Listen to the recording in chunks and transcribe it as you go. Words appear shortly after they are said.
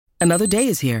Another day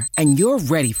is here, and you're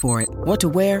ready for it. What to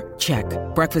wear? Check.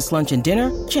 Breakfast, lunch, and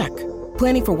dinner? Check.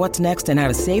 Planning for what's next and how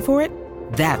to save for it?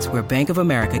 That's where Bank of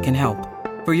America can help.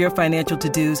 For your financial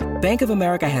to-dos, Bank of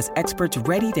America has experts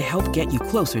ready to help get you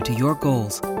closer to your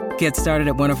goals. Get started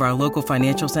at one of our local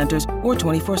financial centers or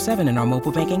 24/7 in our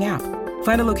mobile banking app.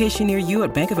 Find a location near you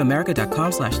at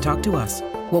bankofamerica.com/talktous.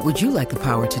 What would you like the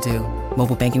power to do?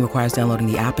 Mobile banking requires downloading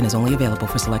the app and is only available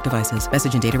for select devices.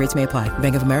 Message and data rates may apply.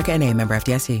 Bank of America N.A., member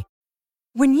FDIC.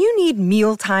 When you need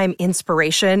mealtime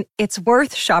inspiration, it's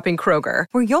worth shopping Kroger,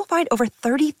 where you'll find over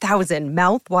 30,000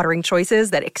 mouth-watering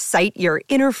choices that excite your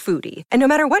inner foodie. And no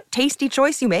matter what tasty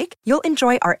choice you make, you'll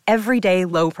enjoy our everyday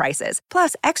low prices,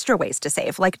 plus extra ways to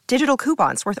save, like digital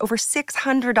coupons worth over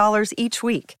 $600 each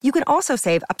week. You can also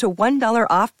save up to $1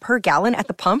 off per gallon at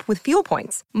the pump with fuel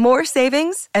points. More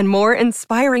savings and more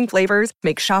inspiring flavors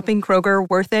make shopping Kroger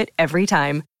worth it every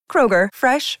time. Kroger,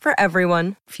 fresh for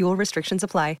everyone. Fuel restrictions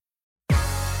apply.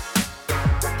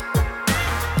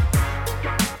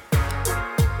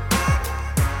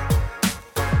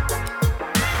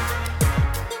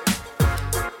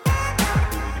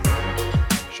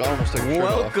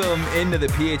 Welcome into the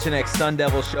PHNX Sun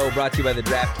Devil Show, brought to you by the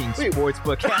DraftKings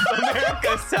Sportsbook app,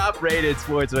 America's top-rated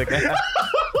sportsbook app.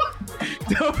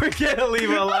 Don't forget to leave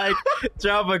a like,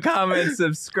 drop a comment,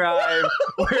 subscribe,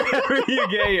 wherever you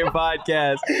get your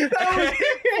podcast. That was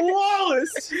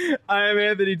flawless. I am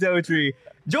Anthony Totri,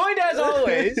 joined as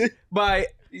always by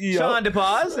Sean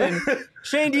DePaz and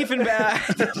Shane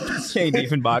Diefenbach. Shane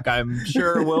Diefenbach, I'm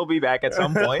sure, will be back at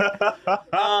some point.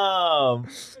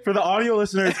 For the audio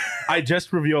listeners, I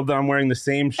just revealed that I'm wearing the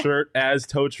same shirt as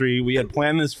Totri. We had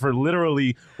planned this for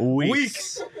literally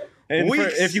weeks. And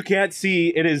if you can't see,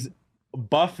 it is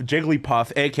Buff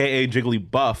Jigglypuff, a.k.a.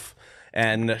 Jigglybuff.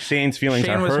 And Shane's feelings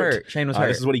are hurt. Shane was hurt.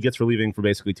 This is what he gets for leaving for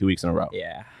basically 2 weeks in a row.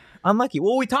 Yeah. Unlucky.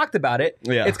 Well, we talked about it.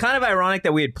 Yeah. It's kind of ironic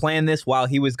that we had planned this while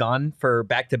he was gone for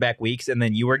back-to-back weeks, and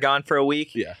then you were gone for a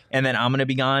week. Yeah. And then I'm going to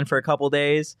be gone for a couple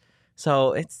days.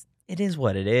 So it is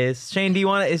what it is. Shane, do you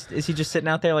want to? Is he just sitting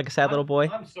out there like a sad little boy?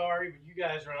 I'm sorry, but you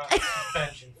guys are on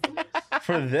suspension for this.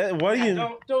 For this? What do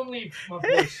you... Don't leave my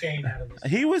boy Shane out of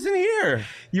this. He wasn't here.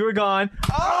 You were gone.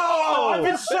 Oh! I've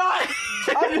been shot!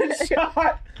 I've been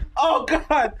shot! Oh,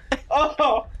 God!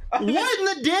 Oh! What in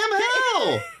the damn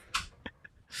hell?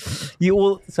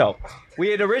 So we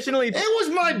had originally. It was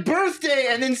my birthday,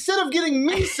 and instead of getting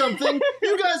me something,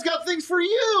 you guys got things for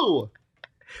you.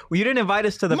 Well, you didn't invite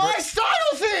us to the my style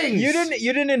things. You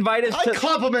didn't invite us. I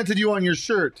complimented you on your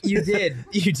shirt. You did.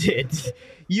 You did.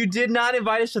 You did not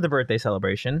invite us to the birthday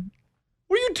celebration.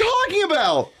 What are you talking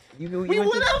about? We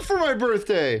went out for my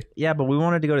birthday. Yeah, but we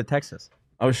wanted to go to Texas.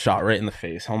 I was shot right in the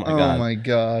face. Oh, my God. Oh, my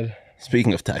God.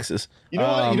 Speaking of Texas. You know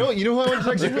what? You know who I went to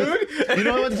Texas with? You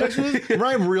know who I went to Texas with?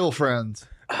 I'm real friends.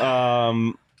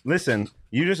 Listen,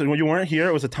 when you weren't here,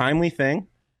 it was a timely thing.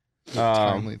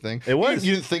 Timely thing. It was.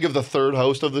 You didn't think of the third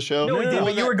host of the show? No, we did,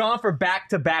 but you were gone for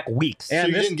back-to-back weeks.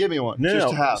 And so you didn't give me one. No, just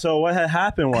to have. So what had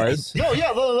happened was... No,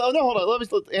 hold on.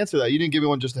 Let's answer that. You didn't give me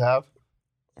one just to have?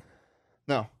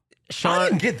 No. Sean, I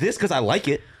didn't get this because I like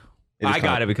it. I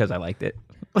got it because I liked it.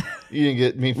 You didn't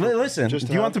get me for Listen, just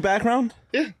do you want the background?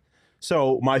 Yeah.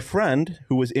 So my friend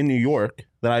who was in New York,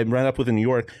 that I ran up with in New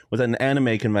York, was at an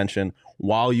anime convention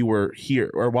while you were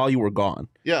here, or while you were gone.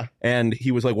 Yeah. And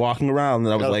he was like walking around,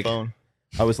 and I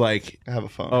was like, I have a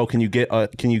phone. Oh, can you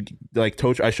like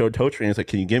Totri? I showed Totri, and he's like,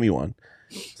 can you get me one?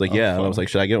 It's like, yeah. And I was like,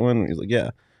 should I get one? And he's like, yeah.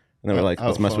 And then we're like,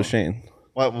 let's mess with Shane.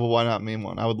 Why not me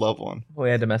one? I would love one. We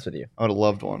had to mess with you. I would have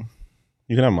loved one.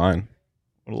 You can have mine.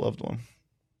 I would have loved one.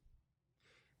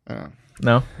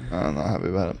 No? I'm not happy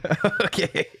about it.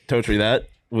 Okay. Totri, that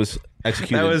was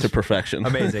executed to perfection.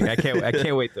 Amazing. I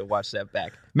can't wait to watch that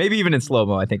back. Maybe even in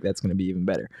slow-mo. I think that's going to be even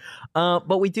better.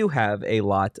 But we do have a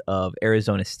lot of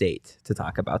Arizona State to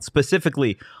talk about,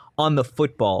 specifically on the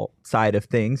football side of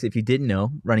things. If you didn't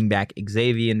know, running back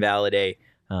Xavier Valade,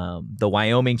 the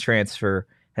Wyoming transfer,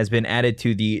 has been added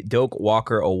to the Doak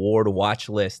Walker Award watch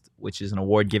list, which is an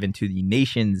award given to the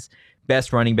nation's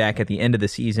best running back at the end of the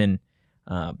season.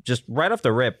 Just right off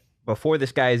the rip, before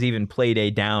this guy has even played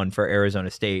a down for Arizona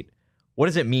State, what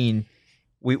does it mean?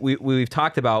 We've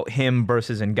talked about him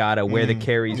versus Ngata, where the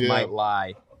carries might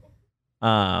lie.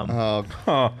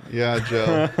 Yeah,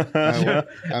 Joe.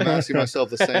 I'm asking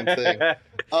myself the same thing.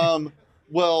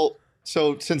 Well,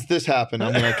 so since this happened,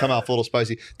 I'm going to come out a little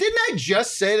spicy. Didn't I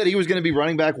just say that he was going to be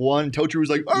running back one? Totri was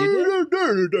like,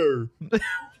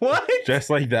 what? Just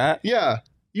like that? Yeah.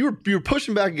 You were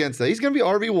pushing back against that. He's going to be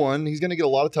RB1. He's going to get a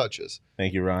lot of touches.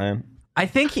 Thank you, Ryan. I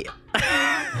think he...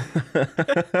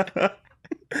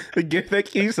 The gift that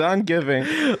keeps on giving.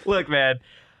 Look, man,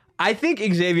 I think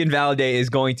Xavier Valladay is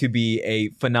going to be a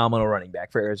phenomenal running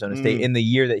back for Arizona State in the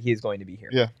year that he is going to be here.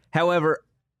 Yeah. However,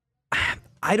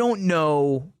 I don't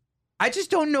know. I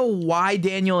just don't know why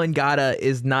Daniel Ngata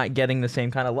is not getting the same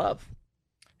kind of love.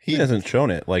 He hasn't shown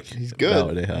it like he's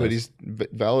good,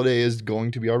 but Valladay is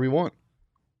going to be RB1.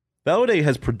 Valladay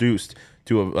has produced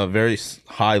to a very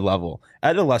high level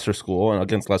at a lesser school and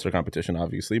against lesser competition,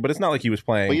 obviously. But it's not like he was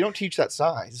playing. But you don't teach that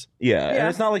size. Yeah, and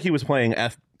it's not like he was playing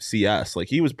FCS. Like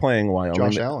he was playing Wyoming.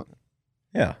 Josh Allen.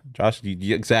 Yeah, Josh.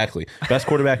 Exactly, best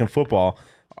quarterback in football.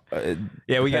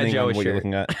 Yeah, we got Joe. What you're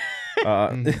looking at.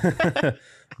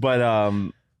 But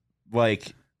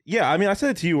like, yeah. I mean, I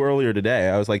said it to you earlier today.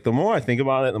 I was like, the more I think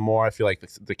about it, the more I feel like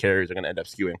the carriers are going to end up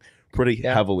skewing pretty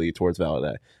heavily towards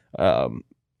Valladay.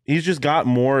 He's just got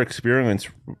more experience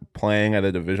playing at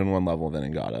a Division I level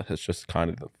than Ngata. It's just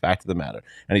kind of the fact of the matter.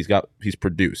 And he's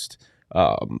produced.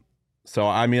 So,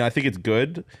 I mean, I think it's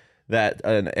good that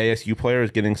an ASU player is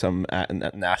getting some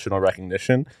national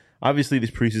recognition. Obviously,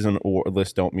 these preseason award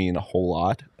lists don't mean a whole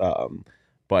lot.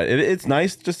 But it's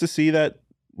nice just to see that,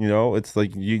 you know, it's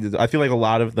like I feel like a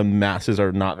lot of the masses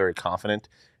are not very confident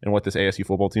in what this ASU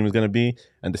football team is going to be,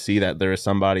 and to see that there is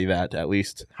somebody that at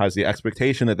least has the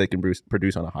expectation that they can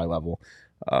produce on a high level,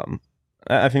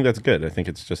 I think that's good. I think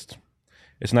it's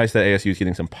nice that ASU is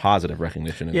getting some positive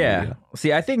recognition. In the media.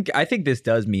 See, I think this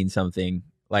does mean something.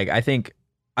 Like, I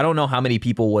don't know how many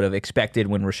people would have expected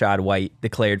when Rachaad White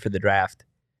declared for the draft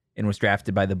and was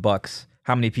drafted by the Bucks.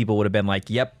 How many people would have been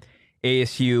like, "Yep,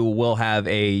 ASU will have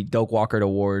a Doak Walker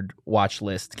Award watch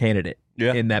list candidate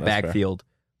in that backfield." Fair.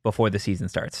 Before the season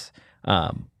starts.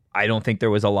 I don't think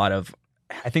there was I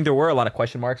think there were a lot of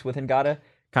question marks with Ngata,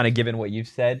 kind of given what you've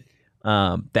said,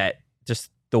 that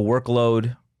just the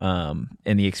workload and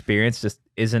the experience just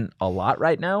isn't a lot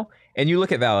right now. And you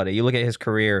look at Valladay, you look at his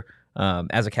career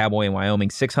as a Cowboy in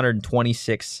Wyoming,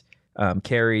 626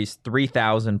 carries,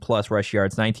 3,000 plus rush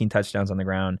yards, 19 touchdowns on the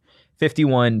ground,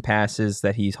 51 passes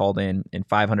that he's hauled in, and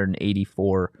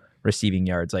 584 receiving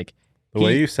yards. Like the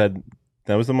way you said.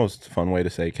 That was the most fun way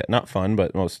to say, not fun,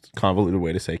 but most convoluted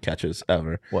way to say catches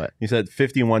ever. What? You said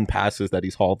 51 passes that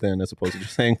he's hauled in as opposed to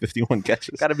just saying 51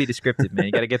 catches. Got to be descriptive, man.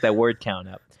 You got to get that word count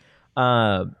up.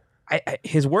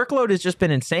 His workload has just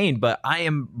been insane, but I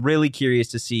am really curious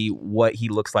to see what he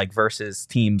looks like versus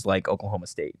teams like Oklahoma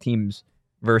State, teams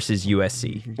versus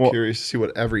USC. I'm curious to see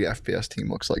what every FBS team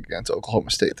looks like against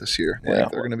Oklahoma State this year. They're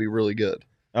going to be really good.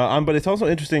 But it's also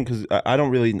interesting because I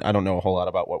don't know a whole lot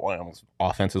about what Wyoming's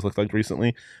offenses looked like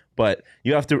recently, but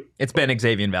you have to. It's been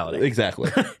Xavier Valladay. Exactly.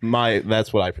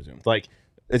 That's what I presumed. Like,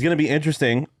 it's going to be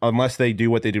interesting unless they do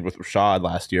what they did with Rachaad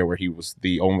last year, where he was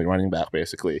the only running back,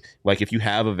 basically. Like, if you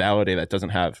have a Valladay that doesn't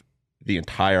have the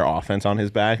entire offense on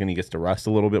his back and he gets to rest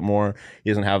a little bit more, he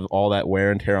doesn't have all that wear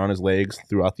and tear on his legs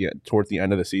towards the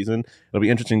end of the season. It'll be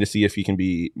interesting to see if he can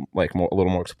be like a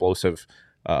little more explosive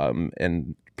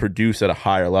and produce at a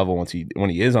higher level when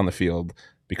he is on the field,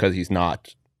 because he's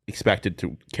not expected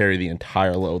to carry the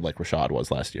entire load like Rachaad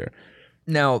was last year.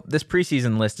 Now, this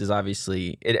preseason list is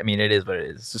obviously, it is what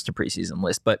it is. It's just a preseason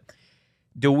list. But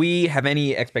do we have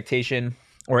any expectation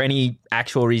or any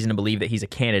actual reason to believe that he's a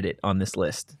candidate on this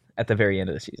list at the very end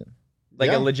of the season?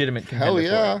 Like a legitimate contender? Hell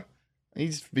yeah.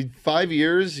 He's been 5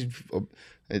 years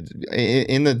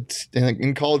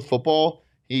in college football.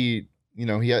 He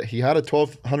had a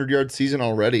 1,200-yard season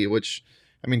already, which,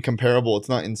 I mean, comparable. It's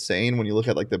not insane when you look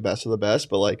at like the best of the best,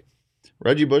 but like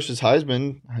Reggie Bush's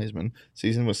Heisman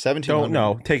season was 1,700.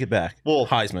 No, take it back. Well,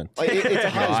 Heisman. It's a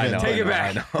Heisman. Take it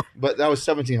back. But that was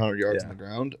 1,700 yards on the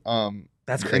ground.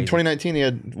 That's crazy. In 2019, he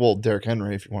had Derrick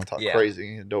Henry, if you want to talk crazy,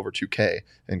 he had over 2K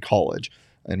in college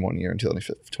in 1 year until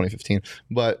 2015.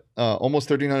 But almost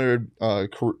 1,300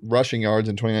 rushing yards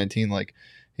in 2019. Like,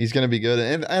 he's going to be good.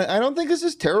 And I don't think this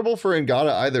is terrible for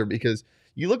Ngata either, because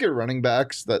you look at running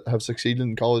backs that have succeeded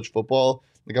in college football.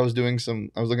 Like, I was looking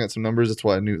at some numbers. That's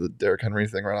why I knew the Derrick Henry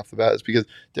thing right off the bat. Is because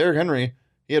Derrick Henry,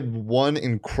 he had one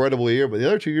incredible year, but the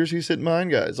other 2 years he's sitting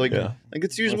behind guys. Like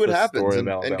it's usually what happens. And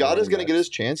Ngata's going to get his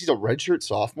chance. He's a redshirt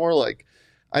sophomore. Like,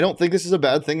 I don't think this is a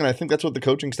bad thing, and I think that's what the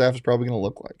coaching staff is probably going to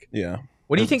look like. Yeah.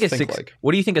 What do you think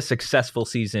What do you think a successful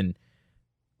season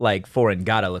like for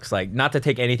Ngata looks like? Not to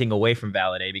take anything away from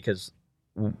Valladay, because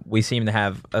we seem to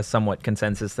have a somewhat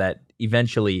consensus that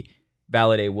eventually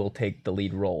Valladay will take the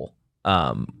lead role.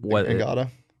 Ngata?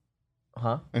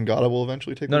 Huh? Ngata will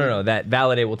eventually take the lead? No. That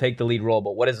Valladay will take the lead role,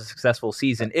 but what is a successful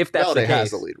season if that's Valladay the case?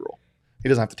 has the lead role. He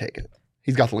doesn't have to take it.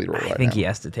 He's got the lead role right now. I think he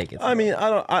has to take it. I mean,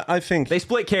 I think they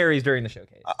split carries during the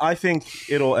showcase. I think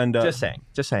it'll end up. Just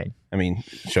saying. I mean,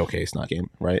 showcase, not game,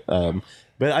 right? But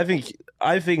I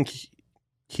think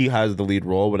he has the lead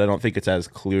role, but I don't think it's as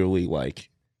clearly like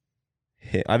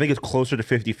I think it's closer to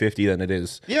 50-50 than it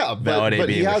is. Yeah, Valadie but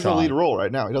he being has a Rashad. lead role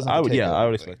right now. He doesn't. Have to take I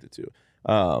would everything. expect it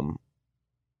to.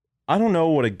 I don't know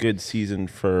what a good season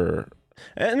for.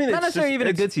 I mean, Not necessarily even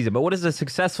a good season, but what does a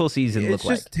successful season look It's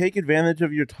just like? take advantage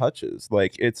of your touches.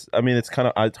 Like it's kind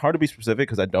of it's hard to be specific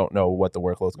because I don't know what the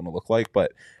workload is going to look like.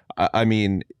 But I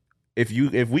mean, if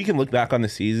we can look back on the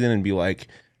season and be like,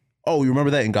 oh, you remember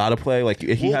that Ngata play? Like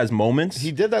he has moments.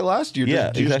 He did that last year.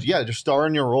 Yeah, exactly. Just star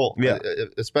in your role. Yeah.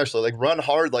 Especially like run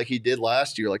hard like he did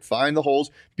last year. Like find the holes,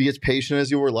 be as patient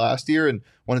as you were last year, and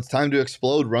when it's time to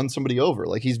explode, run somebody over.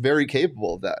 Like he's very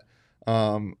capable of that.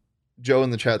 Joe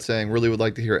in the chat saying really would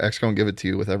like to hear X Gon give it to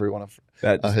you with every one of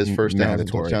his first downs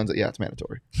and touchdowns. Yeah, it's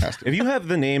mandatory. Has to. If you have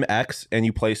the name X and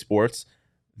you play sports,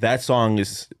 that song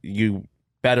is you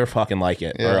better fucking like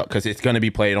it, because it's going to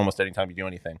be played almost anytime you do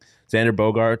anything. Xander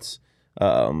Bogaerts,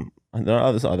 there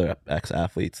are other X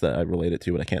athletes that I relate it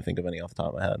to, but I can't think of any off the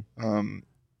top of my head.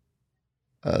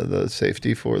 The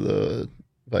safety for the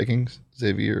Vikings,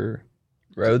 Xavier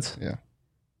Rhodes? Yeah.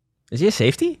 Is he a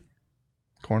safety?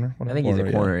 Corner? I think he's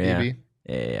a corner, yeah. DB?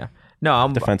 Yeah. No,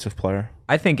 I'm Defensive player.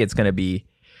 I think it's going to be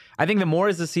I think the more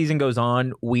as the season goes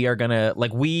on, we are going to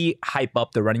we hype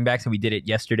up the running backs, and we did it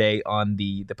yesterday on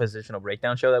the positional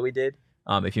breakdown show that we did.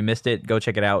 If you missed it, go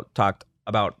check it out. Talked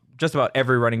about just about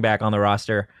every running back on the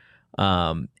roster,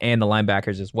 and the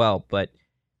linebackers as well. But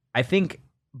I think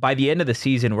by the end of the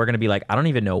season, we're going to be like, I don't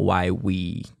even know why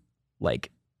we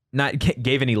not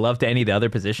gave any love to any of the other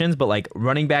positions, but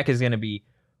running back is going to be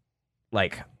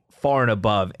far and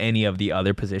above any of the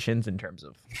other positions in terms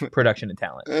of production and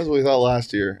talent. That's what we thought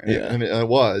last year. And Yeah. I mean, it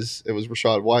was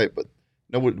Rashad White, but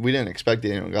no, we didn't expect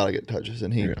Daniel Ngata to get touches,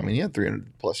 and he had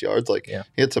 300 plus yards.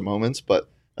 He had some moments, but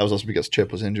that was also because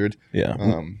Chip was injured.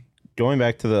 Yeah. Going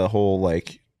back to the whole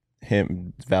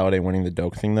him Valadie winning the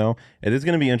Doak thing, though, it is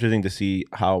going to be interesting to see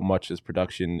how much his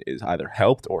production is either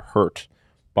helped or hurt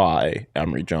by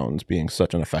Emory Jones being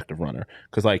such an effective runner.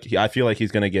 Because I feel like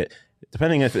he's going to get,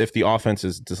 depending if the offense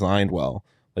is designed well,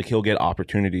 he'll get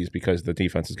opportunities because the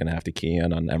defense is going to have to key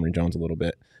in on Emory Jones a little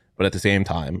bit. But at the same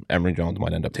time, Emory Jones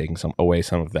might end up taking some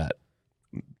of that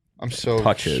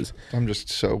touches. I'm just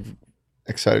so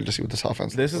excited to see what this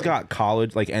offense. This has got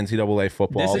college NCAA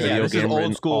football. This is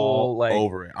old school all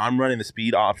over it. I'm running the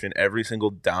speed option every single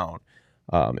down.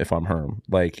 If I'm Herm,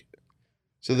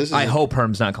 so this is. I hope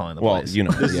Herm's not calling the plays.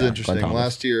 This is interesting.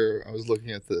 Last year, I was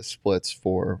looking at the splits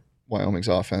for Wyoming's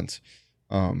offense.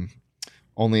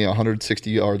 Only 160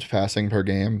 yards passing per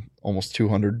game, almost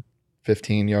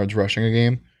 215 yards rushing a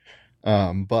game.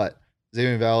 But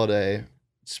Xavier Valadie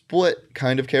split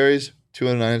kind of carries,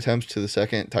 209 attempts to the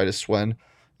second. Titus Swen,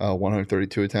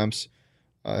 132 attempts.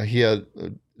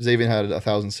 Xavier had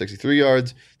 1,063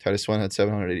 yards. Titus Swen had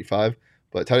 785.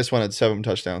 But Titus Swen had 7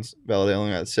 touchdowns. Valadie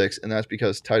only had 6. And that's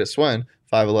because Titus Swen,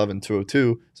 5'11",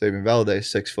 202. Xavier Valadie,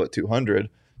 6 foot 200.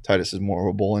 Titus is more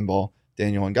of a bowling ball.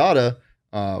 Daniel Ngata,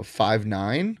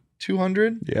 5'9",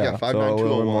 200. Yeah, 5'9", so a little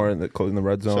 201. more in the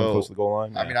red zone, close to the goal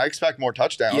line. I mean, I expect more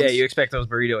touchdowns. Yeah, you expect those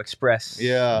Burrito Express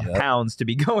pounds to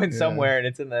be going somewhere, and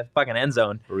it's in the fucking end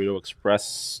zone. Burrito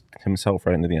Express himself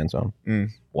right into the end zone.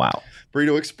 Wow.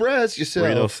 Burrito Express yourself.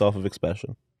 Burrito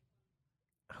self-expression.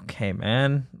 Okay,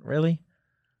 man. Really?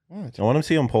 What? I want to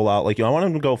see him pull out. I want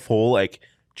him to go full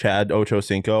Chad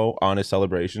Ochocinco on his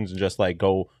celebrations and just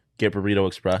go get Burrito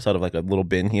Express out of a little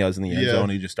bin he has in the end zone.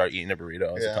 And you just start eating a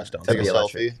burrito as a touchdown. Take a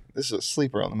That'd be selfie. This is a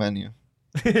sleeper on the menu.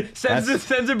 sends a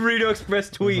Burrito Express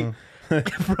tweet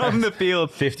from the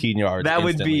field. 15 yards. That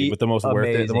would instantly, be with the most worth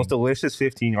it, the amazing. most delicious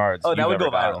 15 yards. Oh, that you've would go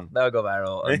ever viral. gotten. That would go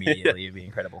viral immediately. It'd be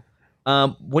incredible.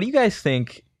 What do you guys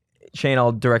think? Shane,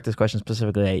 I'll direct this question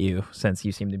specifically at you since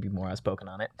you seem to be more outspoken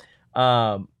on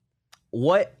it.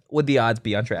 What would the odds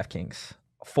be on DraftKings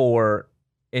for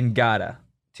Ngata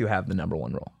to have the number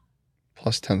 1 role?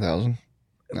 Plus 10,000.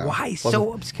 No. Why Plus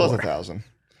so a- obscure? Plus 1,000.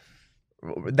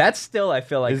 That's still, I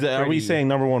feel like. Are we saying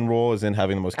number 1 role is in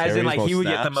having the most carries? as in most he would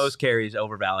get the snaps? most carries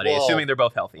over Valadie, Well, assuming they're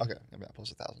both healthy? Okay, yeah,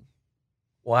 plus 1,000.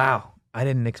 Wow, I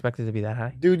didn't expect it to be that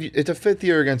high. Dude, it's a 5th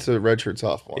year against a redshirt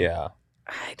sophomore. Yeah.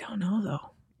 I don't know though.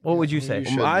 What would you say? You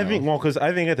should I know. think because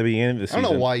I think at the beginning of the I season,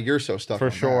 don't know why you're so stuck for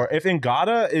on sure. that. If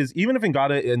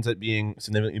Ngata ends up being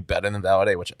significantly better than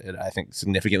Valadie, which I think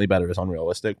significantly better is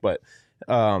unrealistic, but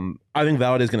I think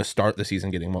Valadie is going to start the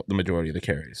season getting the majority of the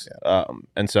carries,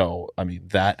 and so I mean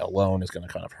that alone is going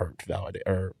to kind of hurt Valadie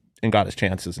or Ngata's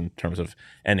chances in terms of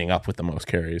ending up with the most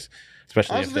carries,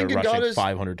 especially I if also they're think rushing Ngata's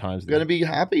 500 times. Going to be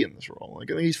happy in this role. I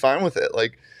think he's fine with it.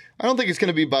 I don't think it's going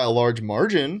to be by a large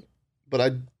margin, but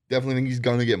I definitely think he's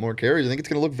going to get more carries. I think it's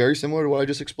going to look very similar to what I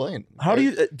just explained. How do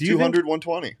you 200,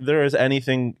 120. there is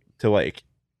anything to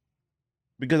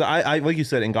because I like you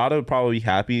said, Ngata would probably be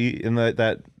happy in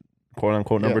that quote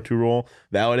unquote number 2 role.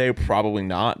 Valadie probably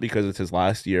not because it's his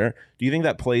last year. Do you think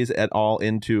that plays at all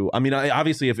into? I mean,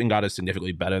 obviously, if Ngata is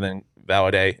significantly better than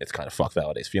Valadie, it's kind of fuck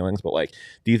Valadie's feelings. But like,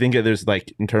 do you think that there's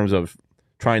like in terms of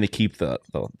trying to keep the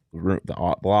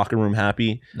locker room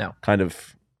happy? No. Kind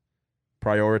of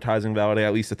prioritizing Valadie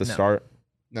at least at the start.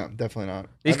 No, definitely not.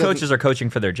 These coaches are coaching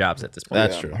for their jobs at this point.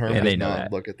 That's true. Herm And they does know not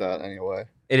that. look at that anyway.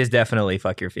 It is definitely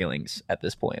fuck your feelings at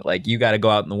this point. Like, you got to go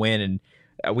out in the win. And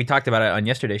we talked about it on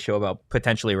yesterday's show about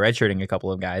potentially redshirting a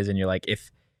couple of guys. And you're like,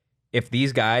 if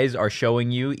these guys are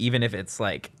showing you, even if it's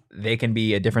like they can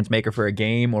be a difference maker for a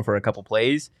game or for a couple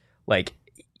plays, like,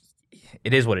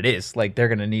 it is what it is. Like, they're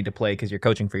going to need to play because you're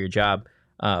coaching for your job.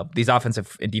 These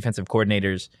offensive and defensive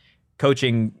coordinators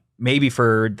coaching maybe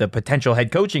for the potential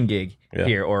head coaching gig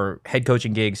here or head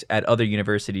coaching gigs at other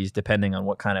universities, depending on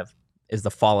what kind of is the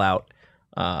fallout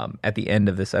at the end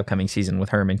of this upcoming season with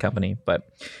Herm and company. But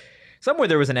somewhere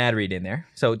there was an ad read in there.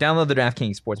 So download the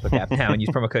DraftKings Sportsbook app now and use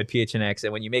promo code PHNX.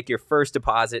 And when you make your first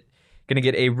deposit, you're going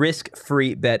to get a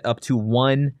risk-free bet up to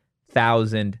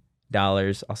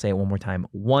 $1,000. I'll say it one more time,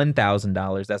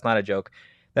 $1,000. That's not a joke.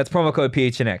 That's promo code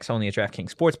PHNX, only at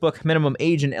DraftKings Sportsbook. Minimum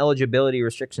age and eligibility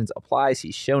restrictions apply.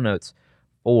 See show notes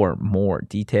for more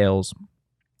details.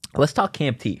 Let's talk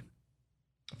Camp T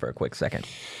for a quick second.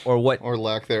 Or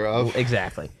lack thereof.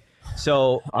 Exactly.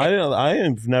 So I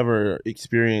have never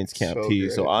experienced Camp So T,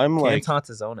 great. so I'm like, Camp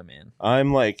Tontozona, man.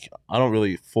 I'm like, I don't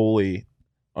really fully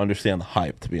understand the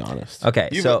hype, to be honest. Okay,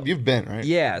 You've been, right?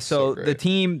 Yeah, so great. the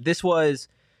team, this was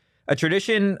a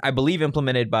tradition, I believe,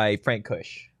 implemented by Frank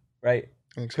Kush, right?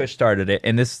 Kush started it.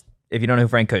 And this, if you don't know who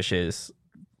Frank Kush is,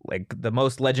 like the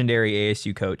most legendary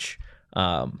ASU coach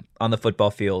on the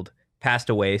football field, passed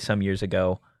away some years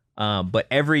ago. But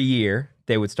every year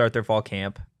they would start their fall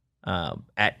camp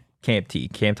at Camp T,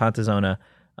 Camp Tontozona.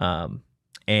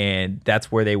 And that's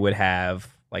where they would have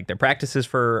like their practices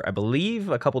for, I believe,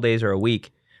 a couple days or a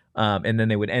week. And then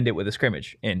they would end it with a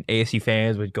scrimmage. And ASU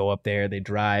fans would go up there, they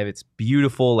drive. It's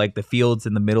beautiful, like the fields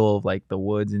in the middle of like the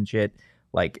woods and shit.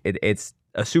 Like it's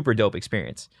a super dope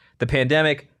experience. The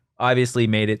pandemic obviously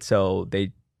made it so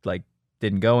they like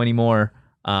didn't go anymore.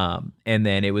 And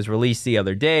then it was released the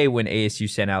other day when ASU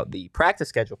sent out the practice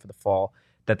schedule for the fall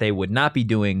that they would not be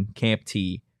doing Camp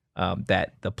T,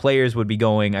 that the players would be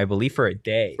going, I believe, for a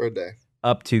day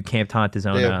up to Camp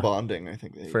Tontozona. They have bonding, I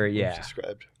think they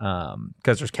described.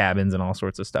 Because there's cabins and all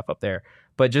sorts of stuff up there.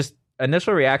 But just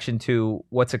initial reaction to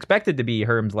what's expected to be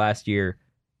Herm's last year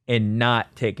and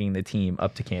not taking the team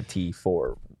up to Camp T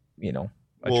for,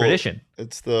 a tradition.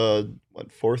 It's the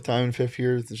 4th time in 5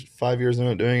 years. There's 5 years in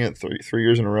it doing it. 3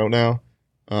 years in a row now.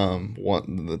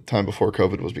 The time before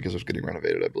COVID was because it was getting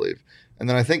renovated, I believe. And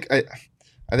then I think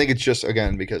it's just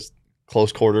again because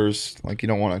close quarters. Like you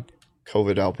don't want a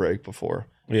COVID outbreak before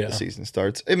the season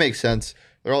starts. It makes sense.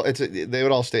 They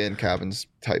would all stay in cabins,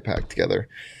 tight packed together.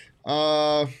 But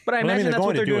I imagine that's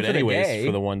what they're doing for the day.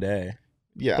 For the one day.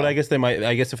 Yeah, but I guess they might.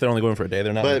 I guess if they're only going for a day,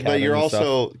 they're not. But you're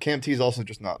also Camp T is also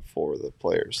just not for the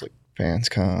players. Like fans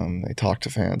come, they talk to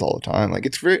fans all the time. Like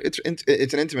it's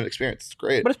an intimate experience. It's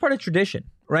great. But it's part of tradition,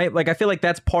 right? Like I feel like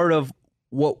that's part of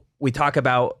what we talk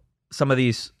about. Some of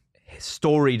these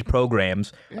storied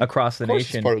programs across the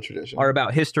nation it's part of tradition. Are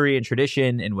about history and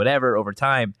tradition and whatever over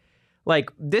time.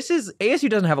 Like ASU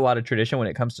doesn't have a lot of tradition when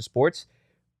it comes to sports.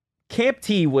 Camp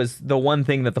T was the one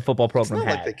thing that the football program it's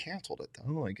not had. Like they canceled it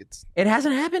though. Like it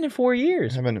hasn't happened in 4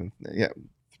 years. It happened in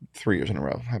 3 years in a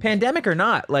row. Pandemic or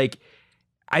not, like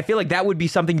I feel like that would be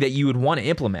something that you would want to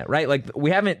implement, right? Like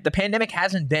the pandemic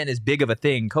hasn't been as big of a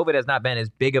thing. COVID has not been as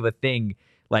big of a thing.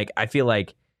 Like I feel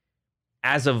like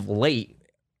as of late,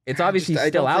 it's obviously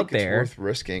still out there. It's worth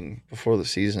risking before the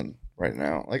season right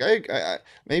now. Like I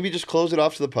maybe just close it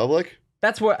off to the public.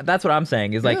 That's what I'm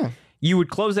saying is like you would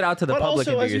close it out to the public.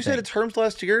 But also, as you said, it's Herm's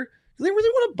last year. Do they really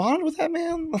want to bond with that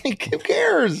man? Like, who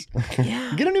cares?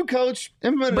 Yeah. Get a new coach.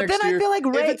 Implement but next then year. I feel like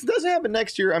Ray, if it doesn't happen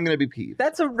next year, I'm going to be peeved.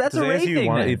 That's a Ray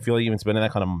thing. You feel like even spending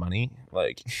that kind of money,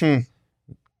 like,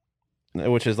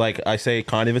 which is like I say,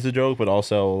 kind of as a joke, but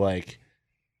also like,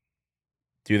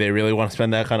 do they really want to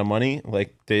spend that kind of money?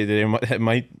 Like, it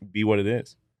might be what it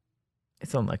is.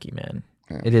 It's unlucky, man.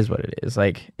 Yeah. It is what it is.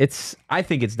 Like, I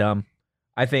think it's dumb.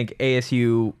 I think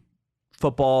ASU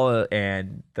football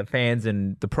and the fans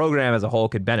and the program as a whole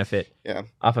could benefit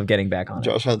off of getting back on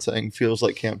Josh Hunt saying feels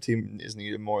like Camp Team is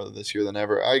needed more this year than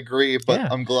ever. I agree, but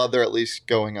I'm glad they're at least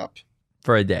going up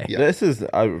for a day. Yeah. This is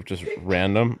just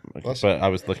random, but I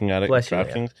was looking at it.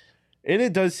 DraftKings.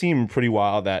 It does seem pretty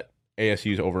wild that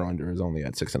ASU's over-under is only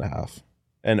at 6.5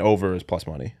 and over is plus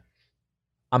money.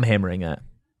 I'm hammering that.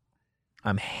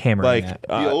 I'm hammering Like that.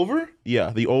 The over?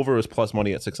 Yeah, the over is plus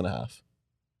money at 6.5.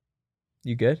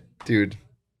 You good? Dude.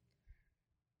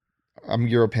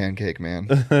 You're a pancake, man.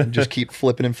 Just keep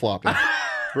flipping and flopping.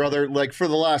 Brother, like for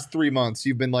the last 3 months,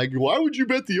 you've been like, why would you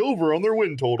bet the over on their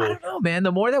win I total? don't know, man.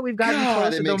 The more that we've gotten God,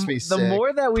 closer, it makes me the sick.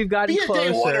 more that we've gotten Be a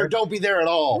closer. day one or don't be there at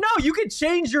all. No, you can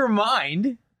change your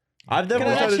mind. I've never Can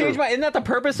I not decided change my? Isn't that the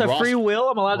purpose of free will?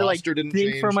 I'm allowed to like Roster didn't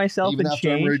think change. for myself Even and after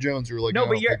change. Emory Jones, you were like, No, I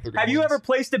but don't think they're gonna have you win. ever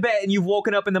placed a bet and you've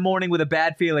woken up in the morning with a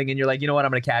bad feeling and you're like, you know what,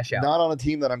 I'm going to cash out? Not on a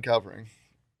team that I'm covering.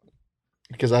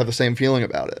 Because I have the same feeling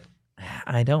about it.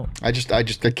 I don't. I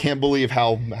can't believe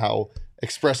how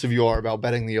expressive you are about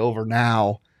betting the over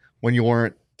now when you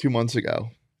weren't 2 months ago.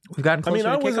 We've gotten I closer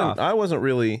mean, to kickoff. I wasn't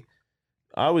really.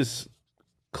 I was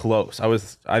close.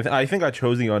 I think I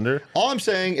chose the under. All I'm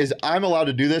saying is I'm allowed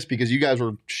to do this because you guys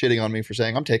were shitting on me for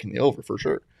saying I'm taking the over for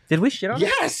sure. Did we shit on it?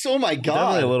 Yes. Oh my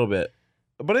Definitely god. a little bit,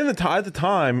 but at the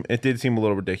time, it did seem a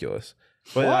little ridiculous.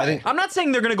 But Why? I think I'm not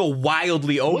saying they're going to go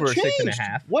wildly over What changed?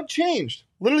 6.5. What changed?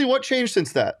 Literally, what changed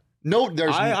since that? No,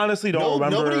 there's. I honestly don't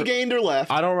remember. Nobody gained or left.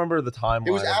 I don't remember the timeline.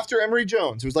 It was after Emory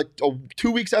Jones. It was like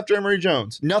 2 weeks after Emory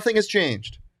Jones. Nothing has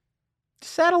changed.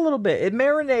 Sat a little bit. It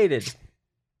marinated.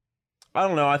 I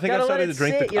don't know. I think I Gotta let started it to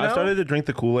drink. sit, you I know? started to drink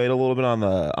the Kool-Aid a little bit on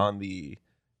the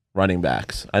running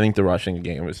backs. I think the rushing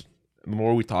game was. The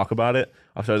more we talk about it,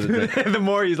 I've started to drink. The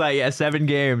more he's like, yeah, 7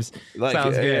 games. Like,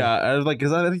 Sounds good. Yeah, I was like,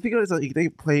 because I think it was like they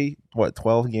play what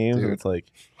 12 games, Dude. and it's like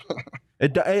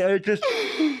it just.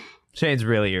 Shane's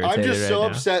really irritated I'm just right so now.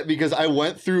 upset because I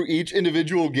went through each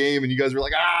individual game and you guys were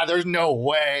like, there's no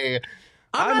way.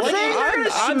 I'm not saying they're gonna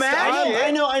smash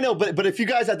it. I know. But if you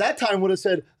guys at that time would have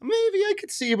said, maybe I could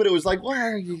see, but it was like, why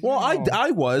are you? Well,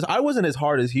 I wasn't as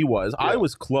hard as he was. I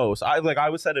was close. I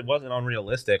said it wasn't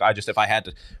unrealistic. I just if I had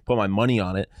to put my money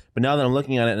on it. But now that I'm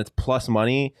looking at it and it's plus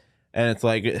money, and it's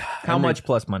like How much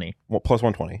plus money? Well, plus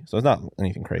 120. So it's not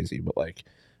anything crazy, but like,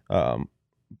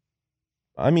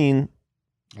 I mean,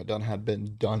 I had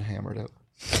been hammered out.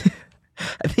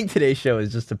 I think today's show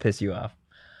is just to piss you off.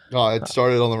 Oh, it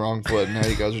started on the wrong foot. Now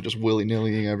you guys are just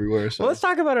willy-nillying everywhere. So Well, let's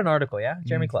talk about an article, yeah?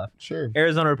 Jeremy Clough. sure.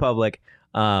 Arizona Republic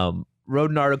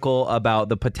wrote an article about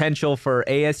the potential for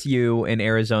ASU and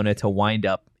Arizona to wind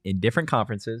up in different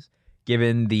conferences,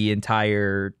 given the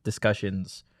entire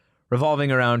discussions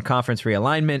revolving around conference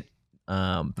realignment.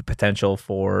 The potential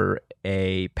for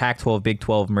a Pac-12 Big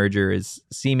 12 merger is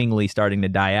seemingly starting to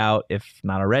die out, if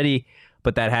not already,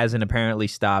 but that hasn't apparently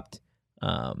stopped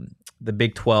the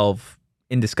Big 12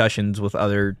 in discussions with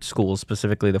other schools,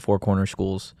 specifically the Four Corner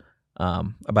schools,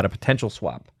 about a potential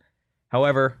swap.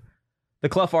 However, the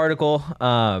Clough article,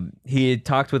 he had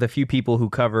talked with a few people who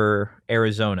cover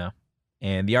Arizona,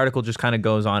 and the article just kind of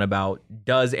goes on about,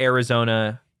 does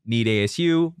Arizona need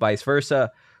ASU, vice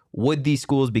versa? Would these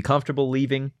schools be comfortable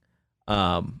leaving?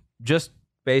 Just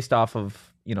based off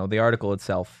of, the article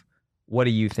itself, what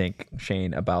do you think,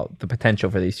 Shane, about the potential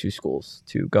for these two schools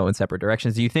to go in separate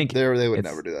directions? Do you think They would it's-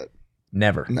 never do that.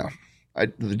 Never. No, I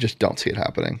just don't see it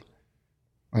happening.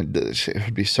 It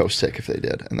would be so sick if they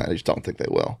did, and I just don't think they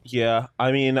will. yeah.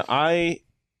 I mean,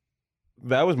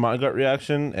 that was my gut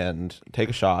reaction, and take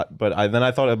a shot. But then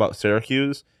I thought about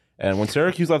Syracuse, and when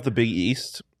Syracuse left the Big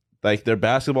East, like their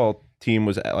basketball team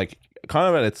was like kind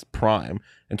of at its prime,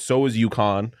 and so was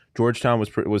UConn. Georgetown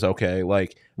was okay.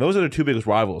 Like those are the two biggest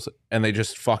rivals, and they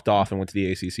just fucked off and went to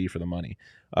the ACC for the money.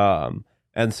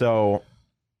 And so,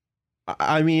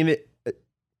 I mean,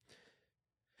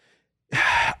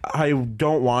 I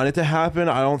don't want it to happen.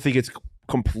 I don't think it's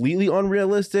completely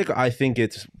unrealistic. I think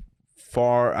it's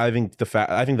far. I think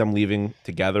them leaving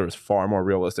together is far more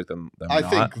realistic than I not.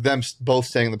 think them both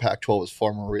staying in the Pac-12 is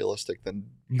far more realistic than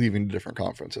leaving to different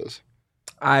conferences.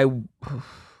 I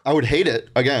would hate it.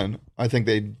 Again, I think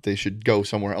they should go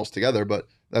somewhere else together, but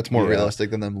that's more Yeah.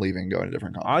 realistic than them leaving and going to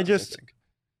different conferences. Think.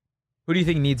 Who do you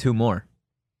think needs who more?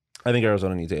 I think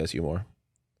Arizona needs ASU more.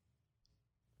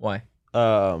 Why?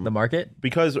 The market?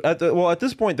 Because at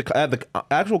this point, the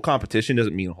actual competition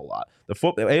doesn't mean a whole lot.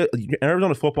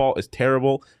 Arizona football is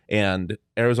terrible, and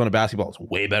Arizona basketball is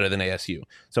way better than ASU.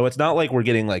 So it's not like we're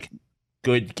getting like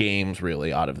good games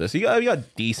really out of this. You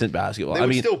got decent basketball. They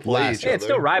would still play last each year. Yeah, it's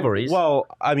still rivalries. Well,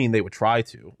 I mean, they would try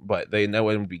to, but they know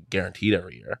it wouldn't be guaranteed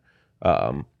every year.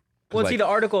 Well, see, the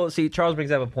article, Charles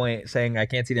brings up a point saying I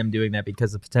can't see them doing that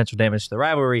because of potential damage to the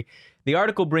rivalry. The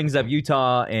article brings up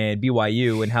Utah and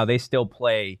BYU and how they still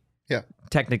play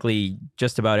technically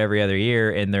just about every other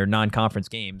year in their non-conference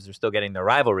games. They're still getting their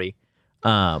rivalry.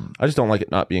 I just don't like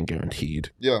it not being guaranteed.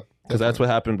 Yeah. Because that's what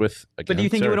happened with. But do you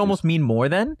think it would almost mean more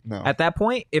then No. at that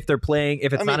point if they're playing,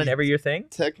 if it's I not mean, an every year thing?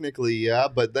 Technically, yeah,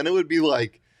 but then it would be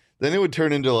like, then it would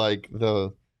turn into like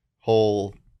the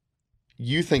whole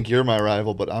you think you're my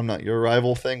rival, but I'm not your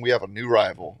rival thing. We have a new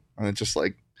rival. And it's just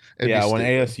like, when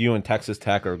ASU and Texas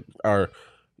Tech are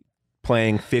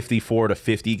playing 54 to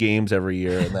 50 games every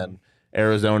year, and then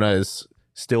Arizona is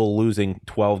still losing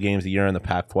 12 games a year in the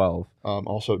Pac-12.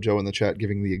 Also, Joe in the chat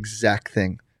giving the exact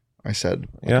thing I said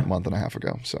a month and a half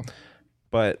ago. So,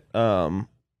 but I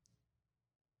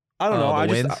don't know.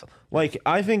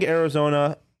 I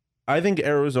think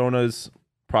Arizona's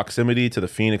proximity to the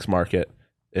Phoenix market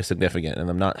is significant, and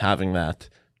them not having that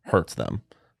hurts them.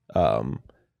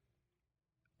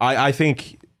 I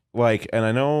think, and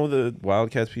I know the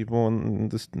Wildcats people and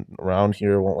this around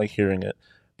here won't like hearing it,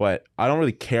 but I don't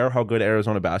really care how good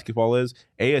Arizona basketball is.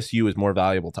 ASU is more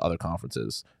valuable to other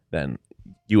conferences than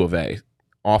U of A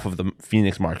off of the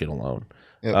Phoenix market alone.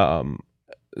 Yep.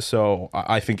 So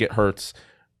I think it hurts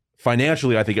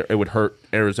financially. I think it would hurt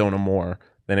Arizona more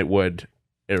than it would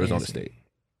Arizona State.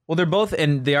 Well, they're both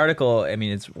in the article. I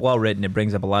mean, it's well written. It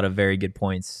brings up a lot of very good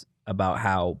points about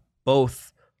how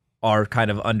both are kind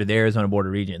of under the Arizona Board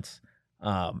of Regents.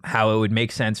 How it would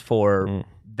make sense for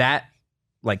that,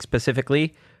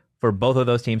 specifically for both of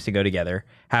those teams to go together.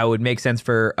 How it would make sense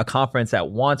for a conference that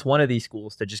wants one of these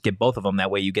schools to just get both of them. That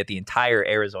way you get the entire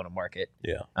Arizona market.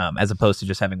 Yeah. As opposed to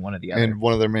just having one of the other. And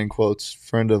one of their main quotes,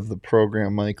 friend of the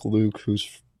program, Mike Luke,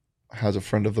 has a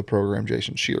friend of the program,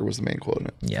 Jason Shear, was the main quote in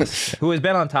it. Yes. Who has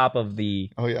been on top of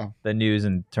the news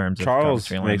in terms of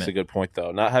Charles makes a good point,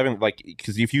 though. Not having,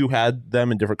 because if you had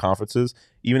them in different conferences,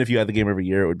 even if you had the game every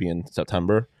year, it would be in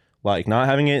September. Not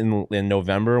having it in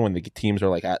November when the teams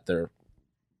are, at their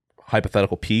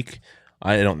hypothetical peak,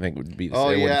 I don't think it would be the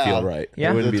same. It wouldn't feel right.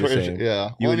 Yeah. It wouldn't be the same.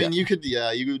 Yeah.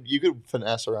 You could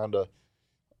finesse around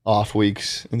off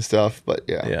weeks and stuff, but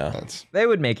they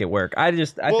would make it work. I think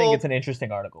it's an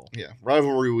interesting article. Yeah,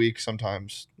 rivalry week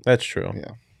sometimes. That's true. Yeah,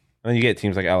 and then you get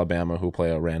teams like Alabama who play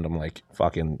a random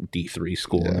fucking D3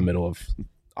 school in the middle of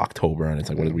October, and it's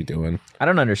what are we doing? I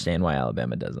don't understand why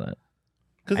Alabama does that.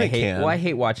 Because they can. Well, I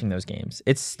hate watching those games.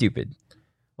 It's stupid.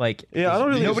 I don't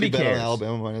really. Nobody cares. On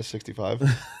Alabama minus 65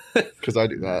 because I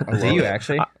do that. Do you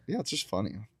actually? Yeah, it's just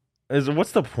funny.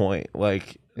 What's the point?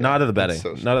 Not of the betting,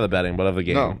 not of the betting, but of the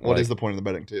game. No, what is the point of the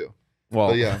betting too? Well,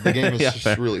 but the game is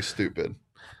just really stupid.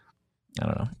 I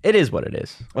don't know. It is what it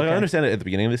is. I understand it at the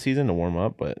beginning of the season to warm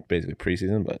up, but basically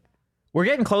preseason. But we're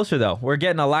getting closer though. We're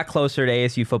getting a lot closer to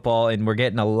ASU football, and we're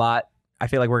getting a lot. I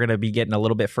feel like we're going to be getting a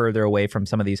little bit further away from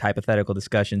some of these hypothetical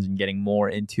discussions and getting more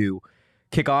into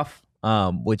kickoff.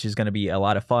 Which is going to be a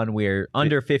lot of fun. We're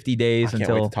under 50 days until. I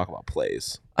can't wait to talk about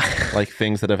plays,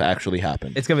 things that have actually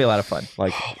happened. It's going to be a lot of fun.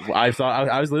 I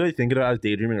was literally thinking about. I was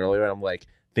daydreaming earlier, and I'm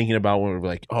thinking about when we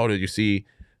were oh, did you see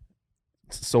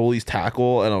Soli's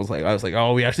tackle? And I was like,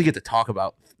 oh, we actually get to talk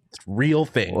about real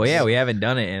things. Well, yeah, we haven't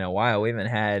done it in a while. We haven't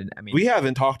had. We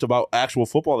haven't talked about actual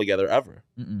football together ever.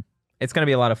 It's going to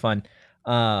be a lot of fun.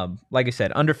 Like I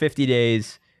said, under 50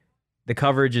 days. The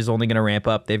coverage is only going to ramp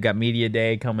up. They've got Media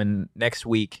Day coming next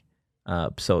week.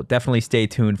 So definitely stay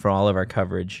tuned for all of our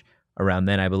coverage around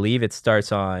then. I believe it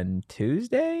starts on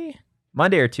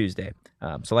Monday or Tuesday.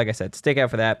 So like I said, stick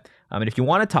out for that. And if you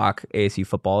want to talk ASU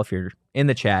football, if you're in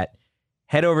the chat,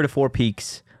 head over to Four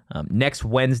Peaks next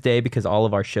Wednesday because all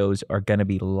of our shows are going to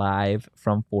be live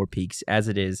from Four Peaks as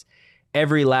it is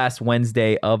every last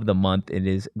Wednesday of the month. It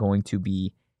is going to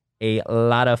be a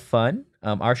lot of fun.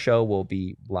 Our show will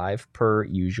be live per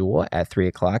usual at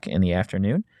 3:00 in the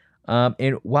afternoon.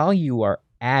 And while you are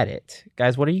at it,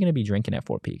 guys, what are you going to be drinking at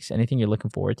Four Peaks? Anything you're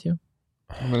looking forward to?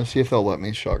 I'm going to see if they'll let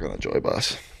me shotgun a Joy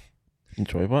Bus.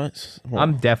 Joy Bus? Well,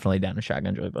 I'm definitely down to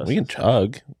shotgun Joy Bus. We can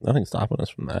chug. Nothing's stopping us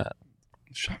from that.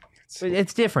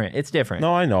 It's different. It's different.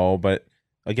 No, I know, but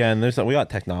again, we got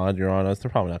technology on us.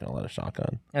 They're probably not going to let us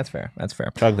shotgun. That's fair.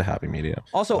 Chug the happy medium.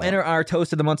 Also, enter our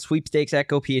Toast of the Month sweepstakes at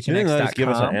GoPHNX.com. He didn't give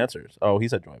us our answers. Oh, he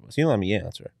said Joy Bus. He didn't let me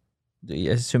answer. I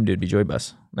assumed it would be Joy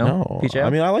Bus. No. I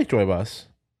mean, I like Joy Bus,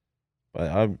 but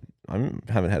I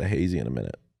haven't had a hazy in a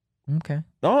minute. Okay.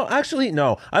 No, actually,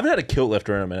 no. I haven't had a kilt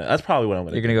lifter in a minute. That's probably what I'm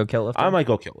going to do. You're going to go kilt lifter? I might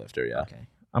go kilt lifter, yeah. Okay.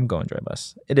 I'm going Joy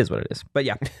Bus. It is what it is. But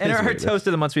yeah, enter our Toast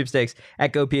of the Month sweepstakes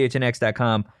at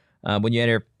GoPHNX.com. When you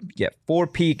enter, you get Four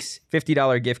Peaks,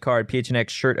 $50 gift card, PHNX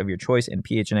shirt of your choice, and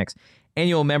PHNX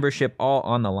annual membership all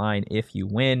on the line if you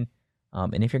win.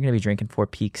 And if you're going to be drinking Four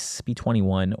Peaks, be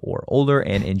 21 or older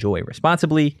and enjoy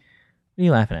responsibly. What are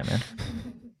you laughing at, man?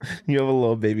 You have a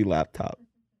little baby laptop.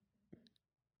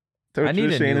 I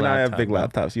need a Shane new and I laptop, have big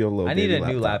laptops. You have a little. I need a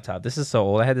new laptop. This is so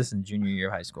old. I had this in junior year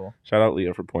of high school. Shout out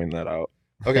Leah for pointing that out.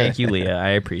 Okay. Thank you, Leah. I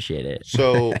appreciate it.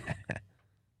 So,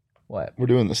 what? We're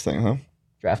doing this thing, huh?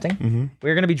 Drafting? Mm-hmm.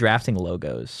 We're going to be drafting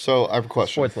logos. So I have a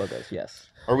question. Sports logos, yes.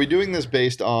 Are we doing this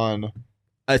based on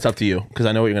It's up to you because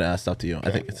I know what you're gonna ask. It's up to you.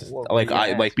 I think it's just,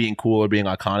 like being cool or being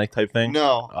iconic type thing.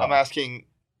 No, I'm asking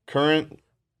current,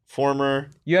 former.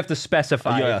 You have to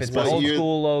specify Yeah, if it's the what old year-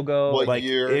 school logo. what Like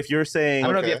year? if you're saying, I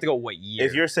don't know if you Okay. have to go what year.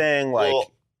 if you're saying like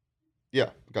Well, yeah,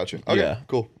 gotcha. Okay, Yeah.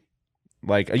 cool. you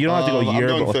don't have to go year. I'm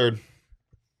going but third.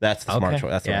 That's the smart Okay.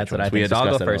 choice. That's the Yeah, right that's what choice. I We think. had So I'll go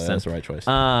discussed that first earlier. then. That's the right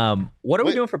choice. What are we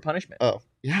Wait. doing for punishment? Oh,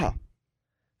 yeah.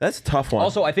 That's a tough one.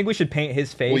 Also, I think we should paint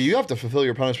his face. Well, you have to fulfill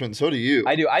your punishment, and so do you.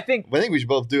 I do. I think I think we should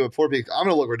both do it. I'm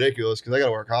gonna look ridiculous because I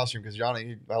gotta wear a costume because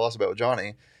I lost a bet with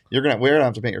Johnny. We're gonna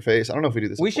have to paint your face. I don't know if we do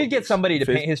this. we in should get Four somebody to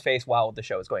Face- paint his face while the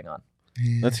show is going on.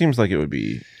 Peaks. that seems like it would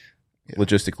be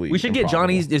logistically. We should get improbable.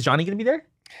 Johnny's. Is Johnny going to be there?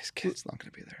 His kid's not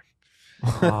gonna be there.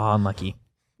 Oh, unlucky.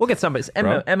 We'll get somebody.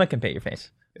 Bro. Emma can paint your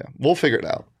face. Yeah, we'll figure it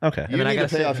out. Okay. You then I need to gotta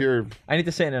pay sit off in- your. I need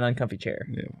to sit in an uncomfy chair.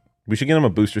 Yeah. We should get him a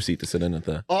booster seat to sit in at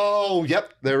the. Oh,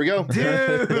 yep. There we go.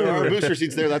 Dude. There are booster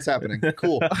seats there. That's happening.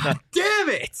 Cool. Damn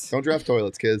it! Don't draft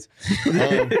toilets, kids.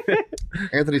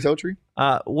 Anthony Totri.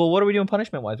 Well, what are we doing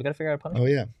punishment wise? We got to figure out a punishment.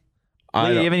 Oh yeah.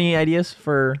 Do you have any ideas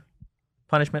for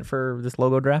punishment for this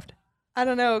logo draft? I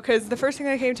don't know, because the first thing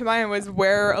that came to mind was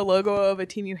wear a logo of a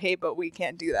team you hate, but we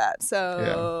can't do that.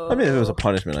 So I mean, if it was a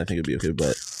punishment, I think it'd be okay,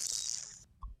 but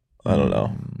I don't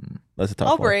know. That's a tough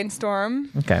I'll one. brainstorm.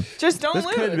 Okay. Just don't This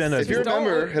lose. could have been a If you Just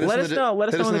remember, hit let us know. Let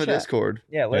us know in the chat. Discord.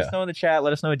 Yeah, let us know in the chat.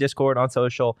 Let us know in Discord, on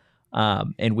social,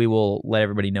 and we will let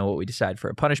everybody know what we decide for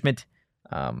a punishment.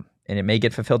 And it may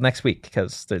get fulfilled next week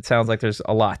because it sounds like there's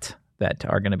a lot that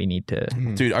are going to be need to.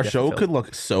 Dude, our get show fulfilled. could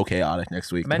look so chaotic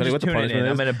next week. Man, Depending just what the tune it in. punishment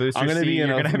I'm is. in a booster I'm gonna seat. be in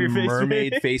You're a gonna have your face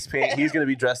mermaid paint. face paint. He's gonna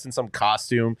be dressed in some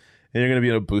costume, and you're gonna be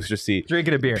in a booster seat.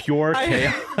 Drinking a beer. Pure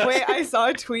chaos. I saw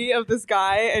a tweet of this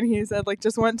guy, and he said, like,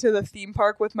 just went to the theme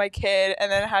park with my kid,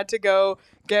 and then had to go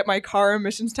get my car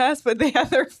emissions test, but they had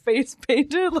their face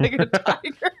painted like a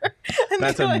tiger. And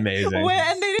That's they, like, amazing.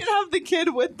 and they didn't have the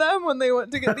kid with them when they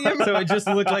went to get the emissions. So it just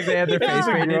looked like they had their face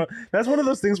Yeah. painted. That's one of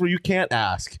those things where you can't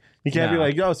ask. You can't be No.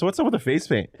 like, "Yo, so what's up with the face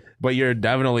paint?" But you're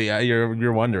definitely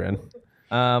you're wondering.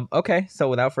 Okay, so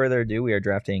without further ado, we are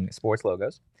drafting sports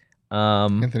logos.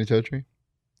 Anthony Totri,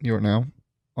 you are now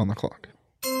on the clock.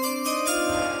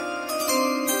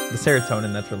 The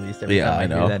serotonin that's released every Yeah, time I I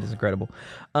hear know. that is incredible.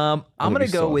 I'm gonna gonna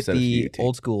be go so with upset if you the take-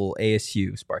 old school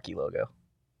ASU Sparky logo.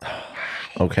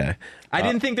 Okay, I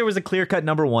didn't think there was a clear cut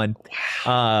number one. So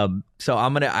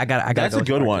I'm gonna. I got. That's go a with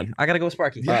good Sparky. one. I gotta go with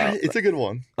Sparky. Yeah, it's a good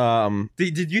one.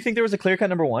 Did you think there was a clear cut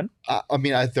number one? I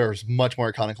mean, there's much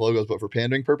more iconic logos, but for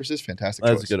pandering purposes, fantastic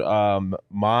that's choice. good.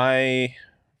 My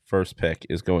first pick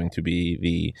is going to be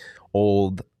the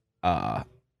old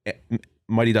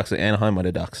Mighty Ducks, Anaheim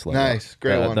Mighty Ducks logo. Nice,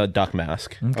 great one. The duck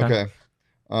mask. Okay.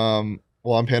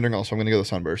 Well, I'm pandering also. I'm going to go the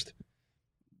Sunburst.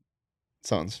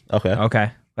 Suns. Okay.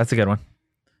 Okay, that's a good one.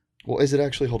 Well, is it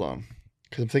actually? Hold on.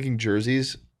 Because I'm thinking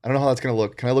jerseys. I don't know how that's going to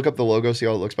look. Can I look up the logo, see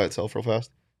how it looks by itself real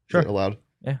fast? Sure. Is it allowed?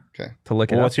 To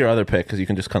look it Well, up. what's your other pick? Because you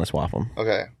can just kind of swap them.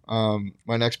 Okay.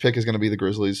 My next pick is going to be the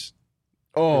Grizzlies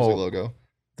Grizzly logo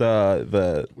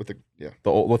the with the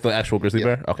with the actual grizzly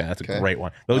Yeah. bear. Okay, that's a Okay. great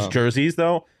one. Those jerseys,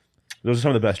 though, those are some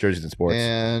of the best jerseys in sports.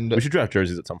 and We should draft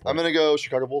jerseys at some point. I'm going to go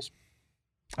Chicago Bulls.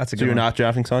 That's a So good you're one. not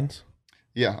drafting Suns?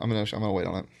 Yeah, I'm gonna wait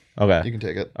on it. Okay. You can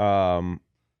take it.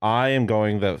 I am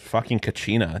going the fucking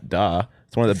Kachina. Duh.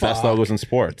 It's one of the best Fuck. logos in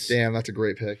sports. Damn, that's a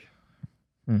great pick.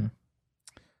 Give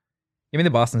me the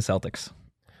Boston Celtics.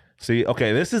 See,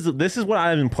 okay, this is what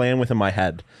I've been playing with in my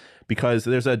head, because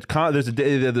there's the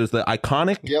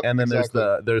iconic, Yep, and then exactly.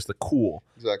 there's the cool.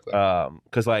 Exactly.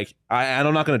 Because like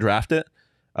I'm not gonna draft it.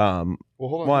 Well,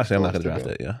 hold on. Well, actually, I'm not gonna draft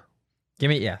it.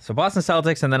 Yeah. So Boston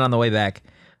Celtics, and then on the way back,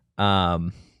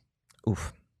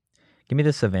 give me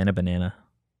the Savannah Banana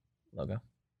logo.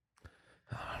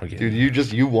 Dude,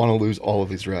 you want to lose all of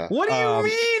these drafts. What do you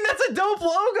mean? That's a dope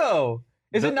logo.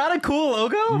 Is it not a cool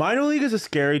logo? Minor league is a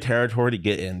scary territory to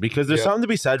get in because there's Yeah. something to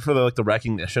be said for the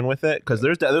recognition with it. Because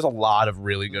there's a lot of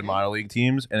really good minor league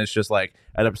teams, and it's just like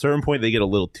at a certain point they get a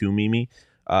little too memey.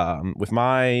 With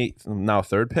my now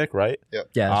third pick, right? Yep.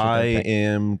 Yeah, that's your I third pick.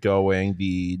 am going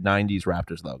the '90s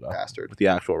Raptors logo Bastard. with the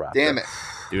actual Raptor. Damn it.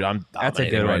 dude! I'm That's a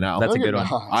dominating good right one. now. That's a No, good you're one.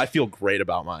 not. I feel great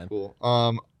about mine. Cool.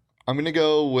 I'm gonna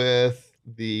go with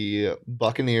the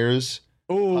Buccaneers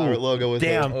pirate logo with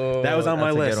Damn, Oh, that was on my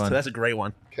that's a good list. one. That's a great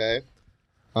one. Okay.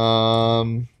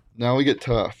 Now we get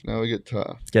tough.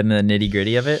 Getting the nitty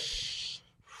gritty of it.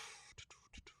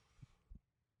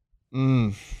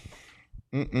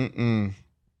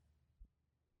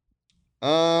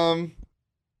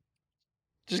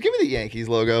 Just give me the Yankees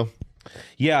logo.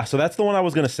 Yeah, so that's the one I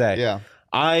was gonna say. Yeah.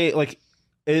 I like.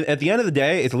 At the end of the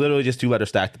day, it's literally just two letters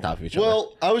stacked on top of each other.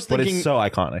 Well, I was but thinking. it's so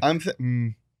iconic.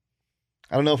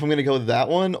 I don't know if I'm gonna go with that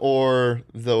one or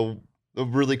the The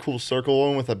really cool circle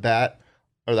one with a bat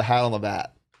or the hat on the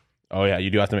bat. Oh yeah, you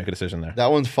do have to make a decision there.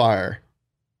 That one's fire.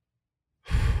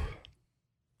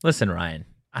 Listen, Ryan.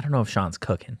 I don't know if Sean's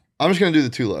cooking. I'm just gonna do the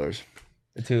 2 letters.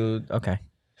 The 2. Okay.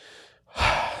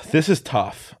 This is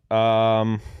tough.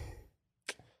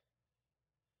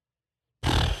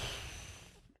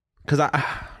 Because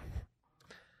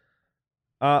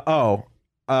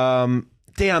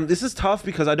damn, this is tough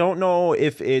because I don't know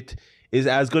if it is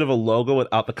as good of a logo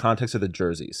without the context of the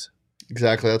jerseys.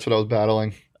 Exactly. That's what I was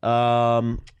battling.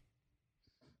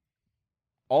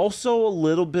 Also a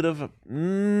little bit of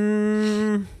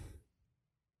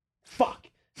fuck.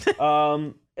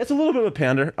 It's a little bit of a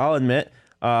pander, I'll admit.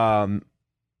 I'm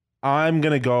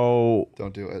gonna go.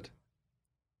 Don't do it.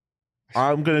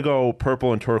 I'm gonna go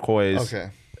purple and turquoise. Okay.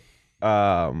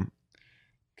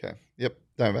 Okay. Yep.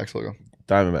 Diamondbacks logo.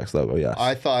 Diamondbacks logo. Yes.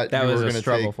 I thought That you was were a gonna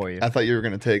struggle take, for you. I thought you were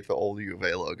gonna take the old U of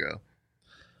A logo.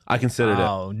 I considered it.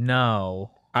 Oh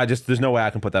no. There's no way I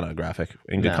can put that on a graphic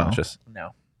in good conscience. No.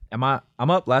 I'm up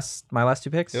my last 2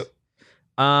 picks? Yep.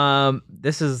 I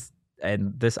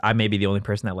may be the only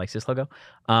person that likes this logo.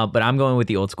 But I'm going with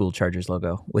the old school Chargers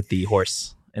logo with the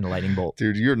horse and the lightning bolt.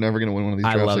 Dude, you're never gonna win one of these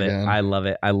I drafts love again. it. I love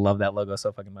it. I love that logo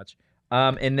so fucking much.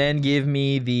 And then give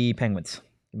me the Penguins.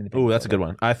 Ooh, that's a good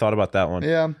one. I thought about that one.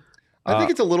 Yeah. I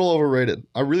think it's a little overrated.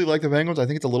 I really like the Penguins. I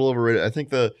think it's a little overrated. I think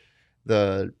the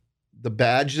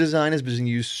badge design has been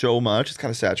used so much, it's kind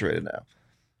of saturated now.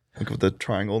 Look at the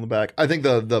triangle in the back. I think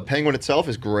the penguin itself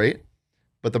is great,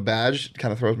 but the badge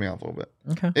kind of throws me off a little bit.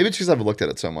 Okay. Maybe it's because I've looked at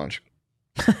it so much.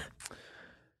 This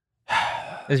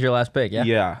is your last pick, yeah?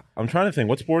 Yeah. I'm trying to think.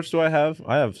 What sports do I have?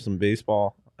 I have some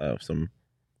baseball. I have some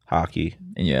hockey.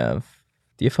 And do you have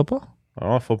football? I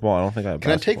don't have football. I don't think I have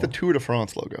Can I take the basketball. Tour de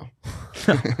France logo?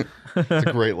 It's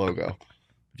a great logo.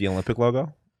 The Olympic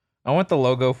logo? I want the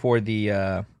logo for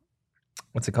the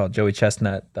what's it called? Joey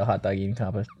Chestnut, the hot dog eating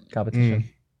competition.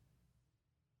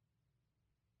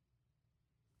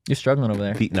 You're struggling over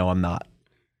there. No, I'm not.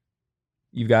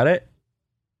 You've got it?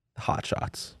 Hot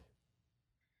shots.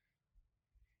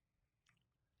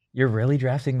 You're really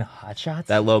drafting the hot shots?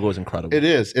 That logo is incredible. It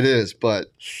is, but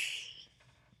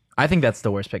I think that's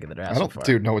the worst pick of the draft I so don't, far.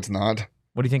 dude. No, it's not.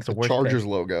 What do you think's the The worst Chargers pick?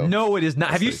 logo. No, it is not.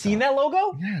 Have you seen that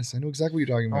logo? Yes, I know exactly what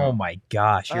you're talking about. Oh my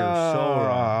gosh, you're so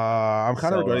wrong. I'm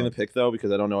kind of So regretting wrong. the pick though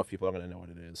because I don't know if people are going to know what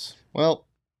it is. Well,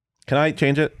 Can I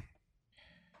change it?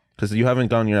 Because you haven't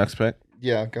done your next pick.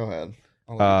 yeah. Go ahead.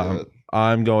 I'll let you do it.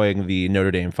 I'm going the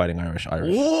Notre Dame Fighting Irish.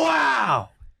 Wow.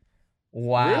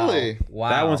 Really? Wow.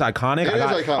 That one's iconic. It is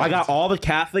iconic. I got all the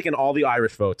Catholic and all the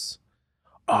Irish votes.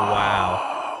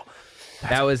 Wow.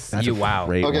 That was That's you. a Wow.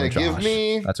 great Okay, one, give Josh.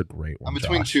 me- That's a great one. I'm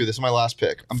between Josh. 2. This is my last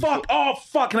pick. Fuck! Oh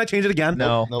fuck! Can I change it again?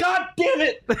 No. Nope. God damn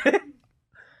it!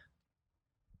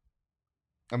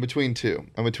 I'm between 2.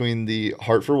 I'm between the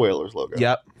Hartford Whalers logo.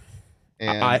 Yep.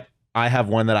 And I have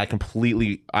one that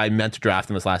I meant to draft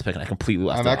in this last pick and I completely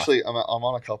left I'm it off. actually I'm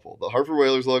on a couple. The Hartford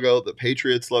Whalers logo, the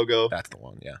Patriots logo, That's the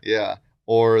one. Yeah. yeah,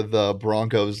 or the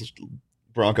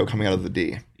Bronco coming out of the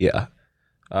D, Yeah.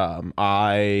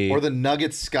 or the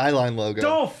Nuggets skyline logo.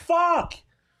 Oh fuck!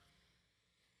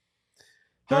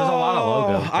 There's a lot of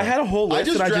logos. I had a whole list.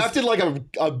 I just and drafted like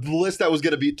a list that was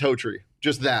gonna beat Totri.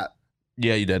 Just that.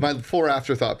 Yeah, you did. My 4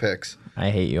 afterthought picks. I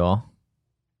hate you all.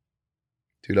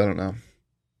 Dude, I don't know.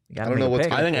 You gotta I don't make know a what's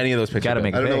pick. I think any of those picks. Gotta are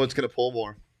make good. I don't know pick. what's gonna pull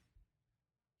more.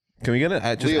 Can we get it?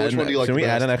 Leah, which one do you like Can the we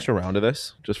add best? an extra round to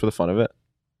this just for the fun of it?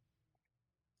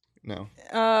 No.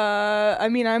 I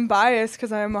mean, I'm biased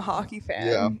because I'm a hockey fan.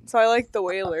 Yeah. So I like the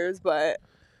Whalers, but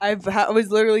I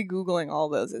was literally Googling all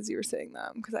those as you were saying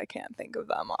them because I can't think of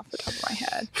them off the top of my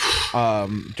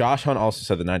head. Josh Hunt also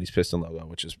said the '90s Piston logo,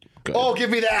 which is good. Oh, give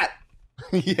me that.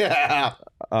 Yeah.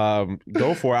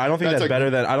 Go for it. I don't think That's that's a- better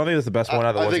than. I don't think that's the best one out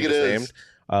of the I ones think you it just is.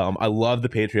 named. I love the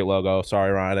Patriot logo.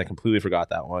 Sorry, Ryan, I completely forgot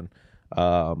that one.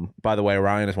 By the way,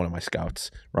 Ryan is one of my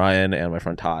scouts. Ryan and my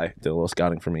friend Ty did a little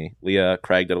scouting for me. Leah,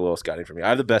 Craig did a little scouting for me. I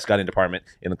have the best scouting department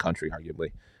in the country,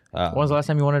 arguably. When was the last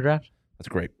time you won a draft? That's a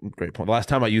great point. The last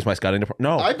time I used my scouting department,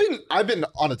 no, I've been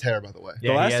on a tear, by the way.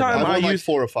 the last time I've I won like used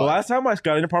 4 or 5. the last time my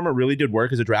scouting department really did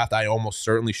work is a draft I almost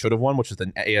certainly should have won, which is the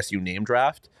ASU name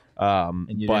draft.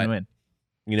 And you but, didn't win.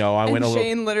 You know, I And went a little.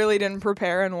 Shane literally didn't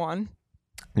prepare and won.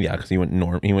 Yeah, because he went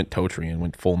Totri and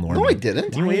went full Norman. No, I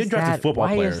didn't. You drafted football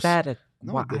why players. Is that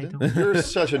No, why, I I didn't. don't- You're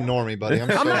such a normie, buddy. I'm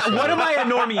so sorry. what am I a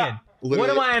normie in? What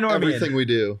Literally am I a normie Everything in? we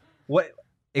do. What?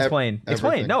 Explain.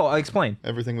 Explain. everything. No, explain.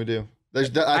 Everything we do.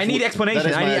 I need explanation. That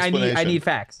is my I need explanation.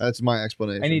 facts. That's my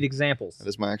explanation. I need examples. That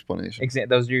is my explanation.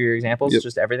 Those are your examples? Yep.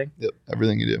 Just everything? Yep.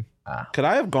 Everything you do. Could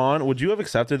I have gone? Would you have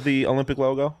accepted the Olympic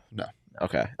logo? No.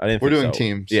 Okay, I didn't. We're think doing so.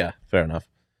 teams. Yeah, fair enough.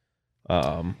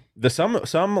 The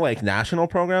some like national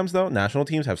programs though, national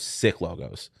teams have sick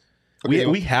logos. Okay,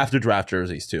 We have to draft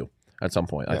jerseys too at some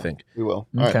point. I think. we will.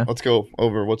 All Okay. right, let's go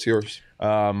over. What's yours?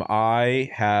 I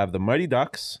have the Mighty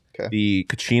Ducks, Okay. the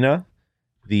Kachina,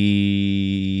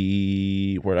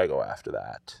 the where'd I go after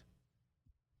that?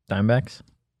 Diamondbacks.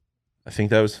 I think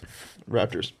that was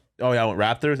Raptors. oh yeah, I went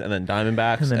Raptors and then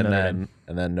Diamondbacks And then and Notre then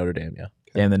and then Notre Dame. Yeah,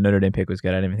 Damn, the Notre Dame pick was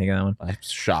good. I didn't even think of that one. I'm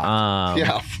shocked.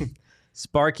 Yeah.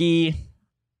 Sparky,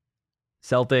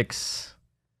 Celtics,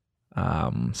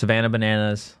 Savannah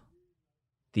Bananas,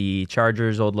 the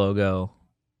Chargers old logo,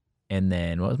 and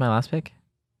then what was my last pick?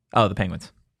 Oh, the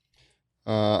Penguins.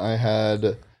 I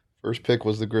had first pick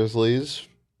was the Grizzlies,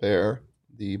 Bear,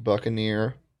 the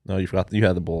Buccaneer. No, you forgot. You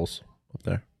had the Bulls up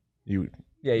there. You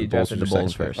Yeah, you The Bulls drafted was the your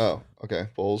Bulls second pick. first. Oh, okay.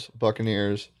 Bulls,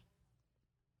 Buccaneers.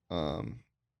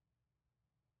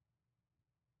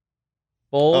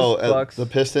 Bulls, Bucks. The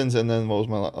Pistons, and then what was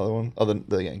my other one? Oh,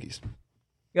 the Yankees.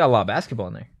 You got a lot of basketball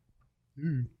in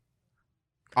there.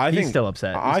 I He's think still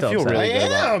upset. He's I still feel upset. really I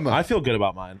good am! about. I feel good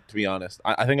about mine. To be honest,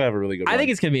 I think I have a really good. I one.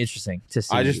 think it's gonna be interesting to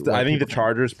see. I what think the people think.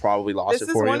 Chargers probably lost This it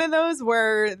is for one you. of those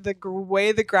where the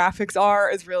way the graphics are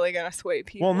is really gonna sway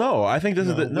people. Well, no, I think this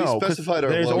is No, the we no. 'cause specified our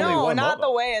there's logo. only No, one not logo.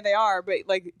 the way they are, but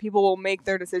like people will make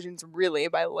their decisions really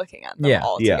by looking at them Yeah.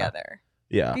 all Yeah. together.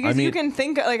 Yeah, Because I mean, you can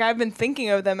think like I've been thinking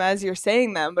of them as you're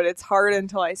saying them, but it's hard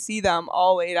until I see them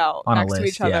all laid out On a next to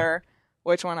list, each yeah. other.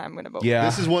 Which one I'm gonna vote? yeah.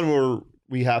 This is one where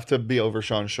we have to be over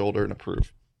Sean's shoulder and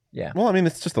approve. Yeah. Well, I mean,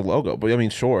 it's just a logo, but I mean,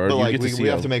 sure. But you like get to see we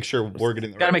have a- to make sure we're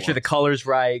getting the Got to right make sure the ones. color's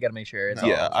right. Got to make sure it's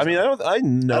Yeah, I mean, I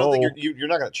know. I don't think you're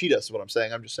not going to cheat us. Is what I'm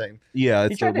saying. I'm just saying. Yeah,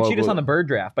 He it's tried the to cheat us logo. on the bird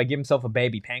draft by giving himself a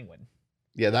baby penguin.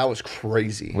 Yeah, that was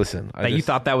crazy. Listen, That you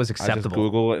thought that was I just acceptable.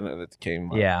 Google it and it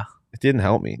came. Yeah. it didn't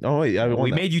help me. Oh wait, I won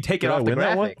We that. made you take it Did I off the win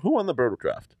that one? graphic. Who won the bird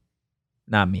draft?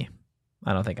 Not me.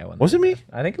 I don't think I won. Was that it me? draft.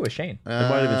 I think it was Shane. It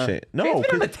might have been Shane. No, Shane's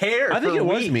been on the 'cause tear. I think for it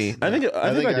was weeks. me. I think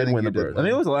I did win the you did bird. I win.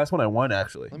 think it was the last one I won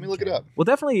actually. Let me look it up. Well,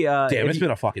 definitely. Damn, if it's you-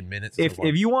 been a fucking minute. Since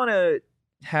if you want to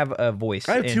have a voice,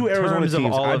 I have two in Arizona terms of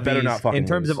teams, all I of better these, not fucking in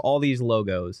terms lose. of all these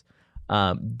logos,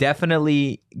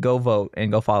 definitely go vote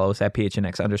and go follow us at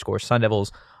PHNX_Sun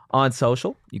Devils on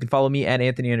social. You can follow me at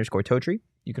Anthony_Totri.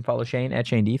 You can follow Shane at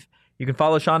Shane Deef. You can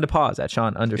follow Sean DePaz at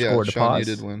Sean_DePaz. Yeah, Sean, you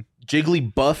did win.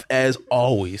 Jiggly buff as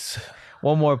always.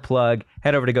 One more plug.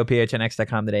 Head over to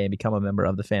gophnx.com today and become a member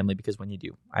of the family, because when you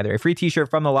do, either a free t-shirt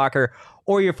from the locker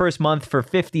or your first month for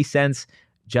 50 cents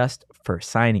just for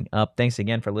signing up. Thanks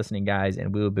again for listening, guys,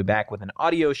 and we will be back with an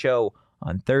audio show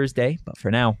on Thursday. But for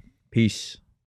now, peace.